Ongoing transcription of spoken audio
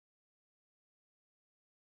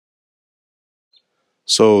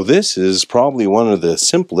So this is probably one of the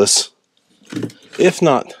simplest, if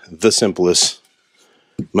not the simplest,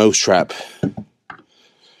 mousetrap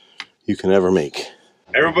you can ever make.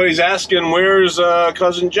 Everybody's asking, where's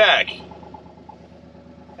Cousin Jack?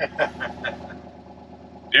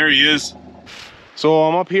 There he is. So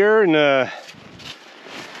I'm up here in a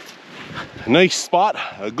nice spot,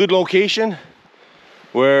 a good location,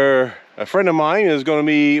 where a friend of mine is going to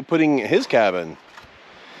be putting his cabin.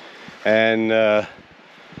 And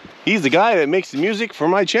he's the guy that makes the music for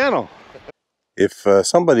my channel. If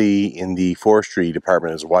somebody in the forestry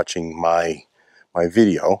department is watching my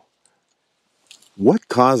video, what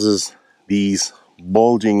causes these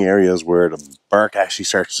bulging areas where the bark actually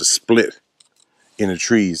starts to split in the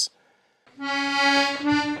trees?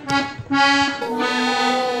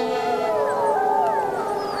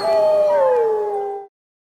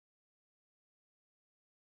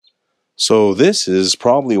 So this is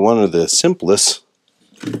probably one of the simplest,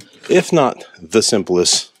 if not the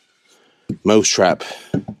simplest, mousetrap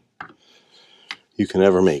you can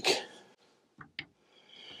ever make.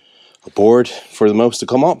 A board for the mouse to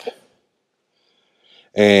come up,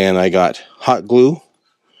 and I got hot glue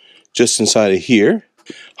just inside of here.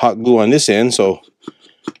 Hot glue on this end so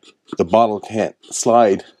the bottle can't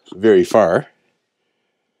slide very far.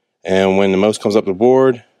 And when the mouse comes up the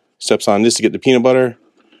board, steps on this to get the peanut butter,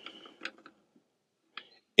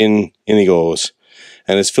 in he goes.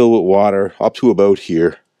 And it's filled with water up to about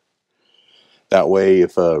here. That way,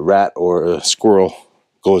 if a rat or a squirrel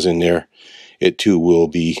goes in there, it too will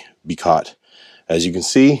be caught. As you can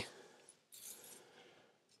see,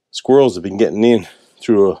 squirrels have been getting in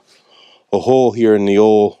through a hole here in the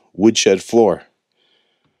old woodshed floor.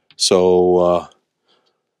 So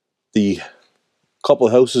the couple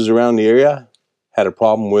of houses around the area had a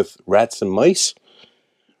problem with rats and mice.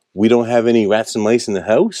 We don't have any rats and mice in the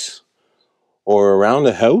house or around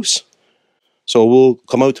the house. So we'll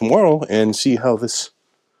come out tomorrow and see how this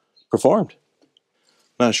performed.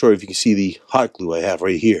 Not sure if you can see the hot glue I have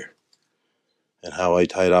right here and how I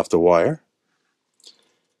tied off the wire.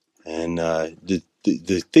 And the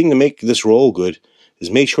thing to make this roll good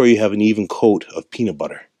is make sure you have an even coat of peanut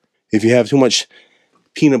butter. If you have too much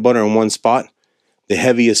peanut butter in one spot, the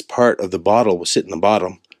heaviest part of the bottle will sit in the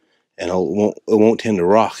bottom and it won't tend to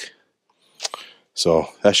rock. So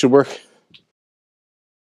that should work.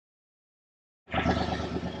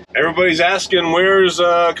 Everybody's asking, where's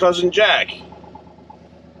Cousin Jack?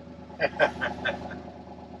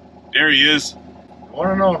 There he is.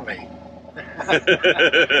 One and only.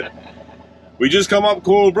 We just come up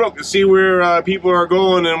Cold Brook to see where people are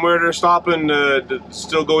going and where they're stopping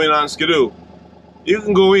still going on Skidoo. You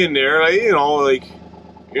can go in there, like, you know, like,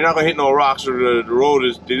 you're not gonna hit no rocks, or the road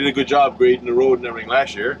is. They did a good job grading the road and everything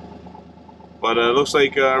last year. But it looks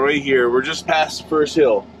like right here, we're just past the first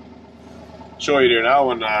hill. Show you there now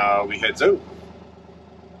when we heads out.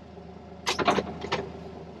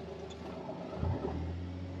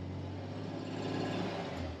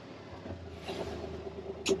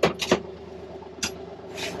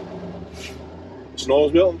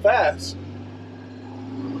 Snow's melting fast.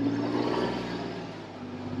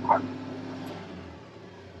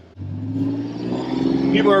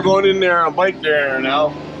 People are going in there on a bike there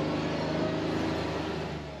now.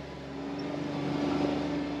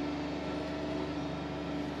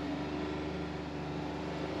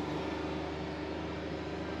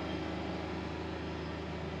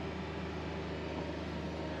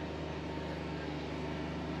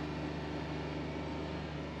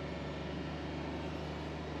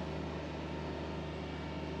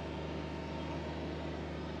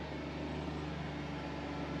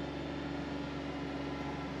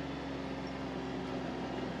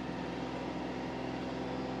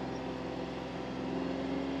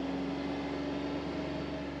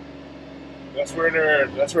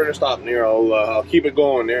 That's where they're stopping here. I'll keep it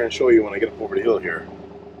going there and show you when I get up over the hill here.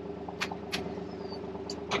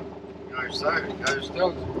 There's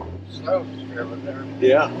still snow driven there.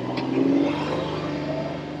 Yeah.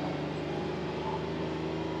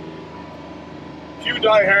 Few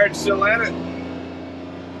diehards still at it.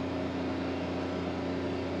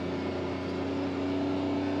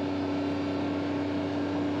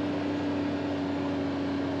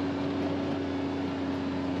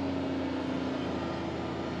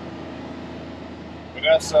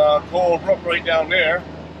 That's Cold Brook right down there.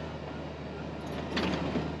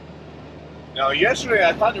 Now yesterday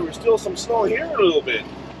I thought there was still some snow here a little bit.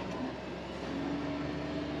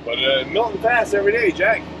 But melting fast every day,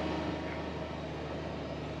 Jack.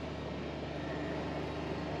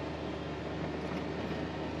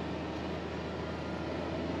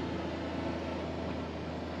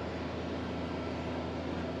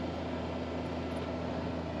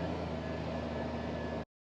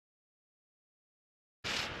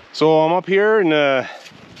 So I'm up here in a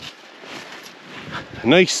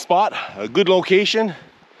nice spot, a good location,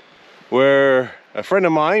 where a friend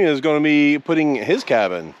of mine is going to be putting his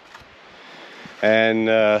cabin.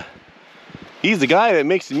 And he's the guy that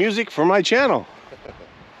makes the music for my channel.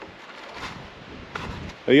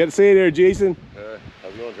 What you got to say there, Jason?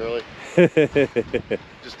 How's it going, Charlie?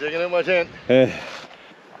 Just digging in my tent.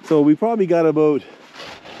 So we probably got about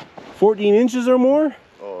 14 inches or more.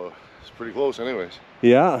 Oh, it's pretty close anyways.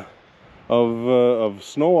 Yeah, of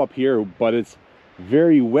snow up here, but it's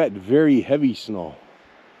very wet, very heavy snow.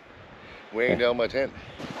 Weighing down my tent.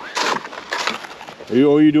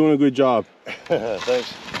 You're doing a good job.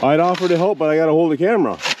 Thanks. I'd offer to help, but I got to hold the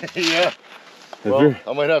camera. Yeah. Well,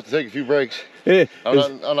 I might have to take a few breaks. I'm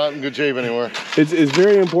not in good shape anymore. It's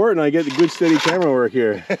very important I get the good steady camera work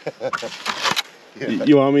here. Yeah.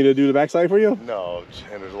 You want me to do the backside for you? No,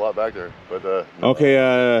 and there's a lot back there. But no.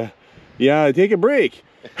 Okay, yeah, take a break.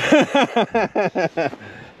 Just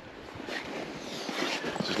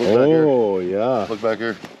look back here. Oh, yeah. Look back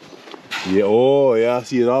here. Yeah, oh, yeah,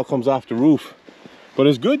 see, it all comes off the roof. But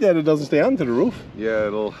it's good that it doesn't stay onto the roof.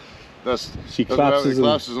 Yeah, She collapses. It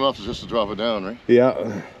collapses enough just to drop it down, right?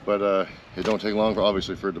 Yeah. But it don't take long,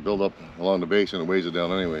 obviously, for it to build up along the base, and it weighs it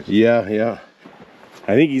down anyways. Yeah, yeah.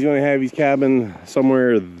 I think he's going to have his cabin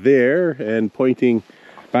somewhere there and pointing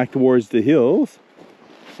back towards the hills.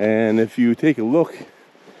 And if you take a look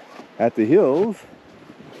at the hills,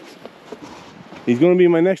 he's going to be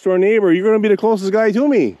my next door neighbor. You're going to be the closest guy to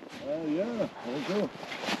me. Oh, yeah. Okay.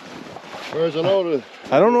 Whereas I know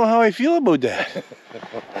I don't know how I feel about that.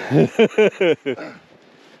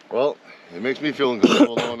 Well, it makes me feel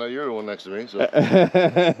uncomfortable knowing that you're the one next to me. So.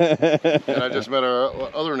 And I just met our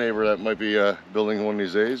other neighbor that might be building one of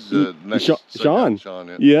these days. Sean.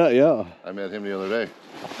 Sean, yeah. Yeah. I met him the other day.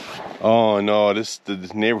 Oh no,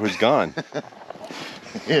 the neighborhood's gone.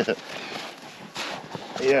 Yeah.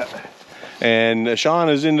 Yeah. And Sean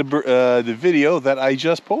is in the video that I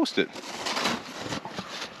just posted.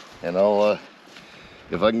 And I'll,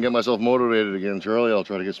 if I can get myself motivated again, Charlie, I'll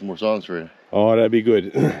try to get some more songs for you. Oh, that'd be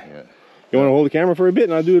good. Yeah. You want to hold the camera for a bit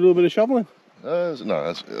and I'll do a little bit of shoveling? No,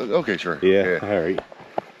 that's okay, sure. Yeah, all right.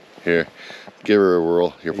 Here, give her a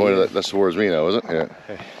whirl. You're pointing that's towards me now, is it? Yeah.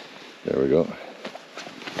 Okay. There we go.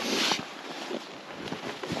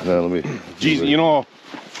 Now let me. Jeez, you know,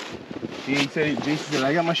 Jason said,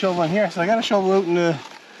 I got my shovel in here. I said, I got a shovel out on the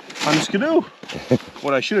skidoo.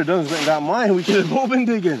 What I should have done is went and got mine. We could have both been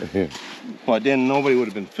digging. Yeah. But then nobody would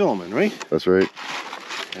have been filming, right? That's right.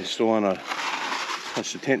 I just don't want to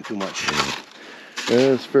touch the tent too much.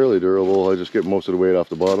 Yeah, it's fairly durable. I just get most of the weight off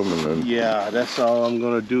the bottom and then. Yeah, that's all I'm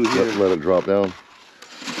gonna do here. Let it drop down.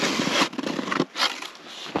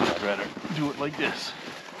 I'd rather do it like this.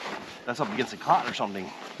 That's up against a cot or something.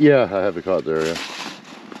 Yeah, I have the cot there. Yeah.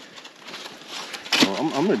 So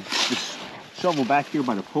I'm gonna just shovel back here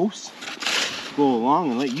by the posts, go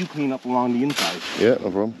along and let you clean up along the inside. Yeah, no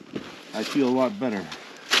problem. I feel a lot better.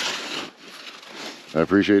 I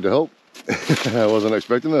appreciate the help. I wasn't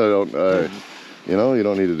expecting it. You know, you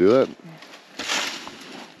don't need to do that.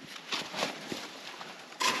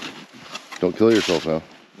 Don't kill yourself now.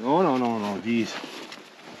 No, geez.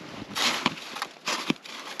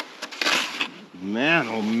 Man,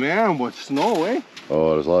 oh man, what snow, eh?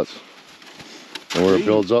 Oh, there's lots. And where it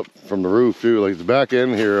builds up from the roof too, like the back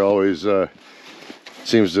end here always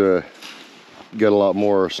seems to get a lot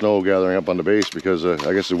more snow gathering up on the base because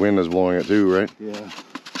I guess the wind is blowing it too, right? Yeah.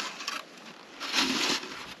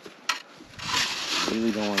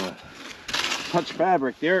 Really don't want to touch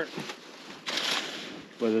fabric there.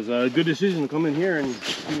 But it's a good decision to come in here and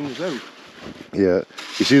clean this out. Yeah.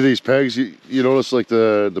 You see these pegs? You notice like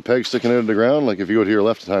the pegs sticking out of the ground? Like if you go to your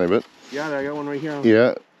left a tiny bit. Yeah, I got one right here.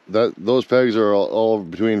 Yeah. Those pegs are all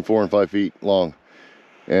between 4 and 5 feet long.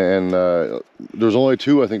 And there's only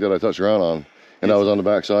 2 I think that I touched ground on. And that was on the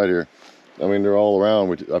back side here. I mean, they're all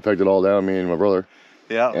around. I pegged it all down, me and my brother.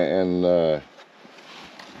 Yeah. And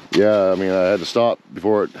yeah, I mean, I had to stop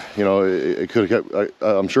before it, you know, it could have kept,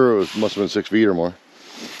 I'm sure it must have been 6 feet or more.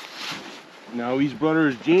 Now his brother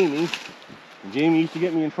is Jamie. And Jamie used to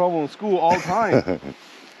get me in trouble in school all the time.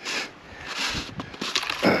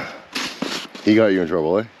 He got you in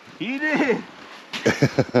trouble, eh? He did.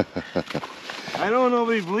 I don't know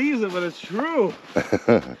if he believes it, but it's true.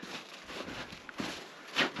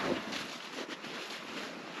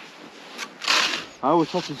 I was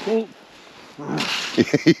such a saint.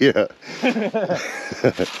 Yeah.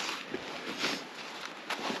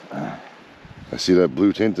 I see that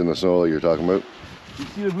blue tint in the snow that you're talking about. You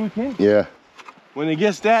see the blue tint? Yeah. When it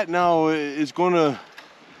gets that now, it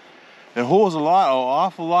holds an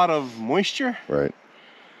awful lot of moisture. Right.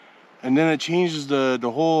 And then it changes the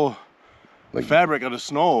whole Like- fabric of the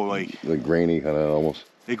snow. Like grainy kind of almost.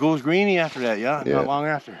 it goes grainy after that. Yeah, Yeah. not long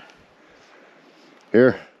after.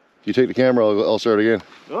 Here, you take the camera. I'll start again.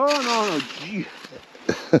 Oh no, gee.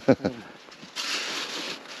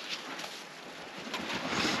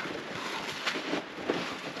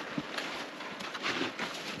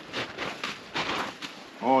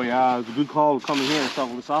 Oh yeah, it's a good call to come in here and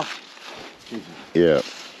shovel this off. Yeah,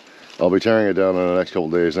 I'll be tearing it down in the next couple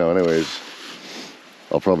of days now. Anyways,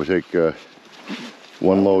 I'll probably take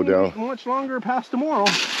one load down. Wait much longer past tomorrow.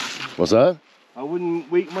 What's that? I wouldn't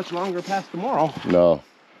wait much longer past tomorrow. No.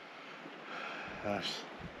 Gosh,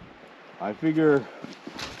 I figure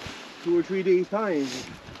 2 or 3 days time.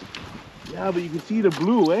 Yeah, but you can see the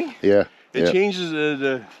blue, eh? Yeah. It changes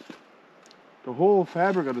the whole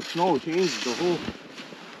fabric of the snow. Changes the whole.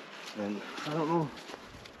 And I don't know.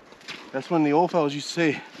 That's when the old fellas used to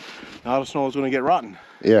say, now the snow is going to get rotten.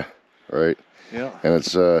 Yeah. Right. Yeah. And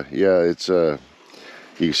it's yeah, it's you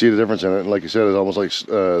can see the difference in it. And like you said, it's almost like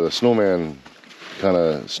the snowman kind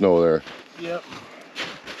of snow there. Yep.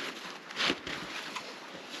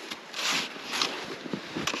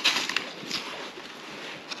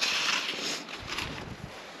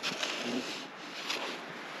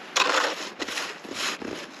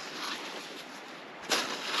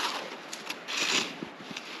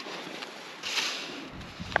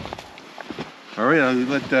 All right, I'll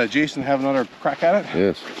let Jason have another crack at it.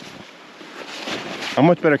 Yes. I'm a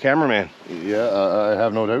much better cameraman. Yeah, I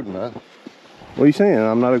have no doubt in that. What are you saying?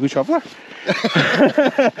 I'm not a good shoveler?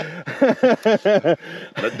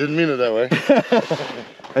 That didn't mean it that way.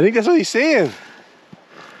 I think that's what he's saying.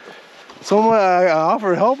 Someone I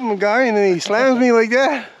offer help him a guy and then he slams me like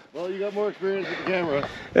that. Well, you got more experience with the camera.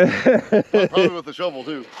 Probably with the shovel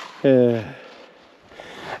too. Yeah.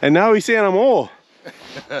 And now he's saying I'm old.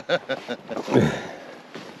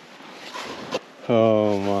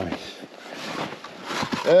 Oh my.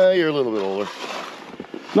 You're a little bit older.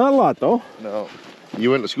 Not a lot though. No.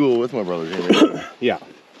 You went to school with my brother, Jamie. Yeah.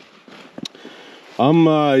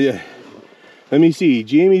 Yeah. Let me see.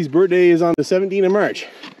 Jamie's birthday is on the 17th of March.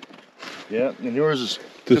 Yeah, and yours is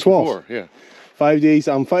The just 12th. before. Yeah. 5 days.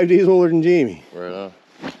 I'm 5 days older than Jamie. Right on.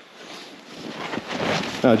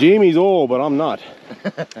 Now Jamie's old, but I'm not.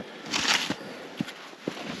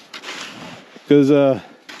 Because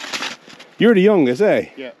you're the youngest, eh?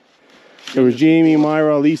 Yeah. There was Jamie,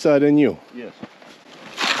 Myra, Lisa, then you. Yes.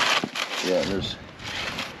 Yeah,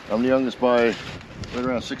 I'm the youngest by right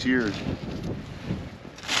around 6 years.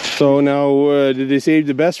 So now, did they save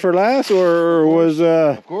the best for last, or was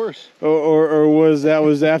Of course. or was that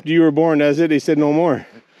was after you were born? That's it. They said no more.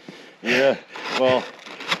 Yeah. Well,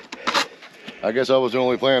 I guess I was the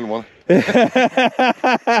only planned one. I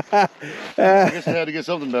guess I had to get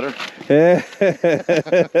something better.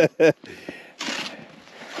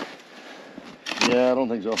 Yeah, I don't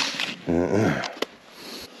think so.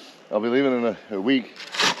 I'll be leaving in a week,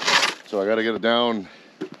 so I got to get it down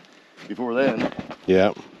before then.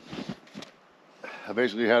 Yeah. I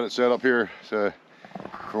basically had it set up here for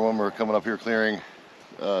when we're coming up here clearing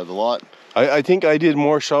the lot. I think I did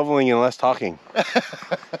more shoveling and less talking.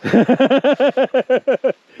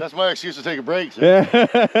 That's my excuse to take a break. So.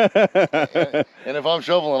 And if I'm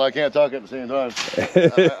shoveling, I can't talk at the same time.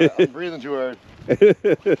 I'm breathing too hard.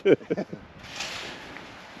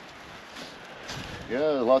 Yeah,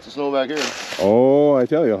 there's lots of snow back here. Oh, I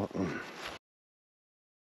tell you.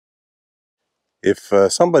 If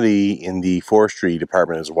somebody in the forestry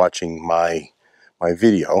department is watching my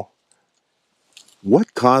video,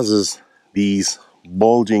 what causes these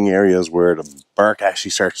bulging areas where the bark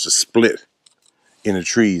actually starts to split in the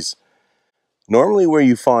trees? Normally where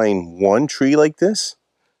you find one tree like this,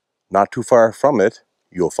 not too far from it,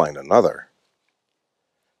 you'll find another.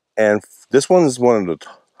 And this one is one of the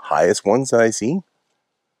highest ones that I've seen.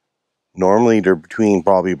 Normally they're between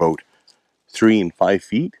probably about 3 and 5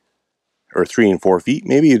 feet, or 3 and 4 feet,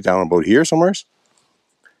 maybe down about here somewhere.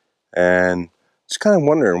 And just kind of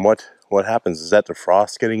wondering what happens. Is that the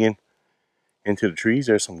frost getting into the trees?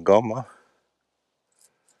 There's some gum, huh?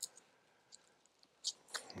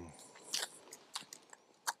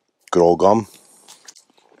 Good old gum.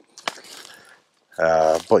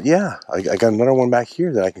 But yeah, I got another one back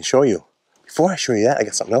here that I can show you. Before I show you that, I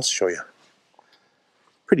got something else to show you.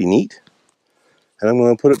 Pretty neat. And I'm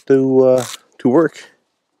going to put it to work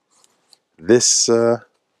this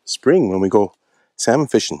spring when we go salmon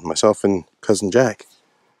fishing, myself and cousin Jack.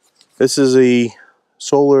 This is a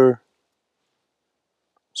solar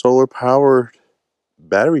powered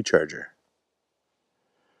battery charger.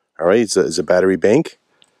 All right, it's a battery bank,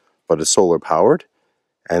 but it's solar powered,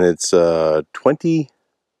 and it's 20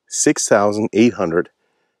 6,800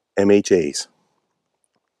 MHAs.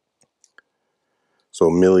 So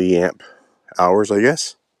milliamp hours, I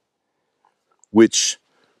guess. Which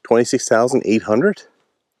 26,800,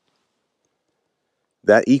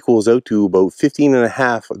 that equals out to about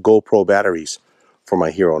 15.5 GoPro batteries for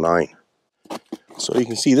my Hero 9. So you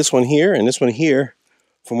can see this one here and this one here,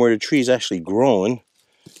 from where the tree is actually growing,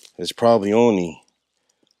 is probably only,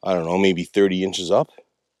 I don't know, maybe 30 inches up.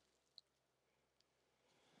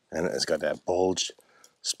 And it's got that bulged,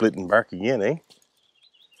 splitting bark again, eh?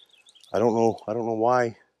 I don't know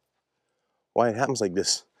why it happens like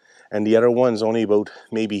this. And the other one's only about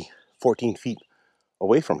maybe 14 feet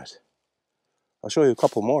away from it. I'll show you a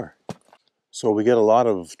couple more. So we get a lot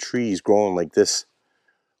of trees growing like this,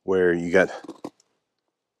 where you got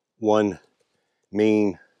one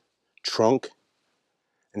main trunk,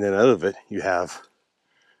 and then out of it you have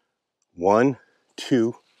 1,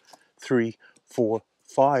 2, 3, 4,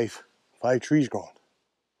 5 trees growing.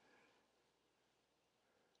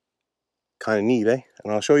 Kind of neat, eh?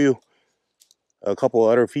 And I'll show you a couple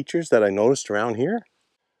other features that I noticed around here.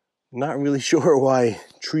 Not really sure why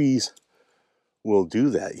trees will do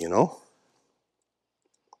that, you know.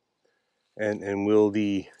 And will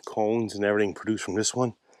the cones and everything produced from this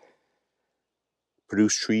one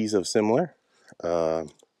produce trees of similar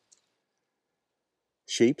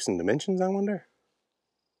shapes and dimensions, I wonder?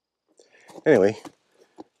 Anyway,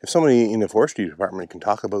 if somebody in the forestry department can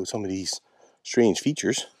talk about some of these strange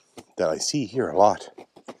features that I see here a lot,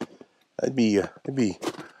 I'd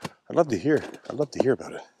love to hear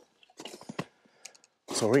about it.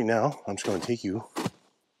 So right now, I'm just going to take you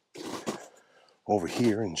over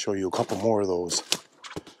here and show you a couple more of those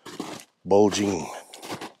bulging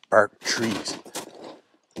bark trees.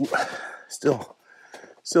 Ooh, still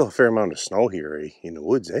a fair amount of snow here, eh, in the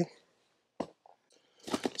woods, eh?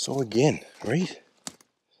 So again, right?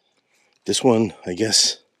 This one, I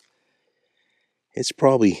guess, it's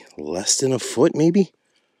probably less than a foot, maybe,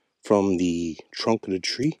 from the trunk of the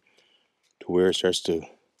tree to where it starts to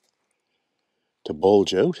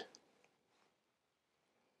bulge out.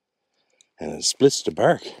 And it splits the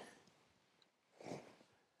bark.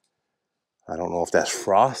 I don't know if that's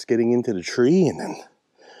frost getting into the tree and then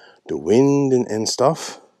the wind and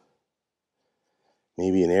stuff.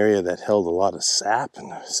 Maybe an area that held a lot of sap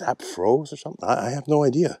and the sap froze or something. I have no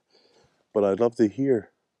idea. But I'd love to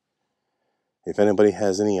hear if anybody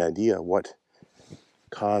has any idea what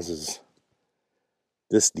causes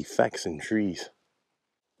this defects in trees.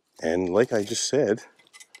 And like I just said,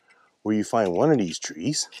 where you find one of these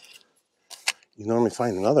trees, you normally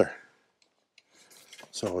find another.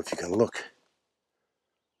 So if you can look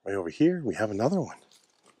right over here, we have another one.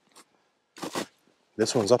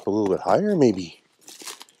 This one's up a little bit higher, maybe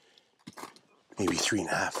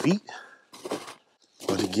 3.5 feet.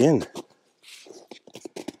 But again,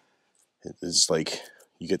 it's like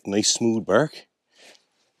you get nice smooth bark,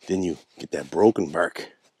 then you get that broken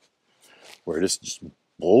bark where this just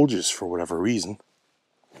bulges for whatever reason.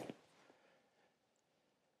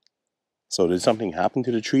 So did something happen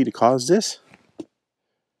to the tree to cause this?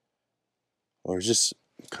 Or is this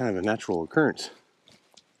kind of a natural occurrence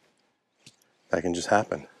that can just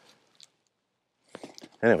happen?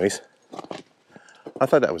 Anyways, I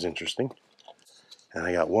thought that was interesting. And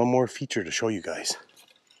I got one more feature to show you guys.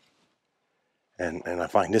 And I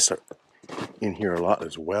find this in here a lot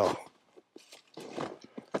as well.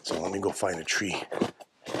 So let me go find a tree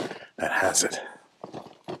that has it.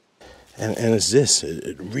 And it's this.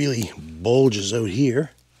 It really bulges out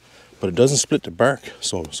here, but it doesn't split the bark,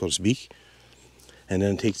 so to speak. And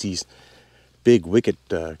then it takes these big wicked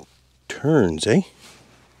turns, eh?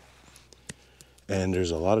 And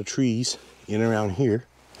there's a lot of trees in and around here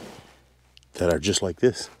that are just like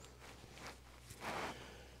this.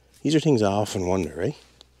 These are things I often wonder, eh?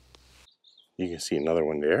 You can see another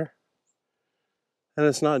one there. And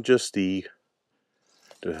it's not just the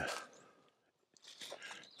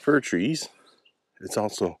fir trees. It's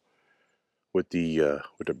also with the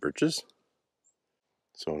birches.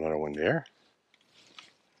 So another one there.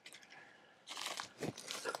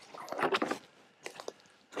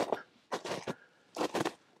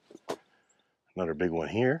 Another big one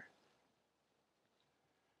here.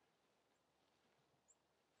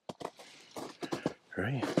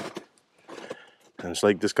 Right? And it's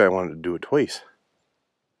like this guy wanted to do it twice.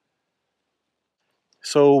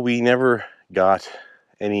 So we never got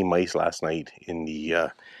any mice last night in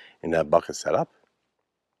that bucket setup.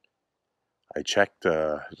 I checked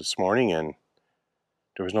this morning and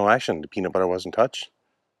there was no action. The peanut butter wasn't touched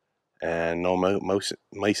and no mice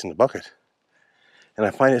in the bucket. And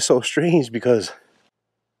I find it so strange because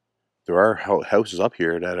there are houses up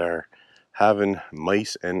here that are having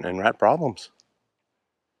mice and rat problems.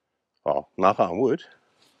 Well, knock on wood.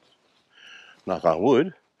 Knock on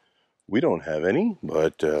wood. We don't have any,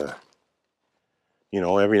 but you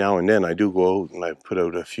know, every now and then I do go out and I put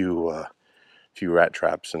out a few rat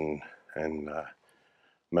traps and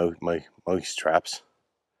mouse traps.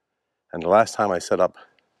 And the last time I set up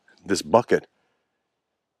this bucket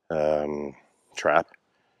trap,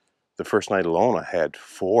 the first night alone I had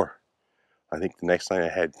 4. I think the next night I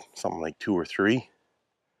had something like 2 or 3.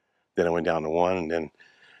 Then I went down to 1, and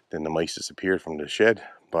then the mice disappeared from the shed.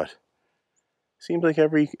 But it seems like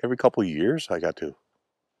every couple of years I got to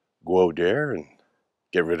go out there and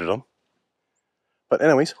get rid of them. But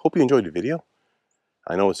anyways, hope you enjoyed the video.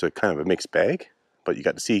 I know it's a kind of a mixed bag, but you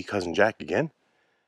got to see Cousin Jack again.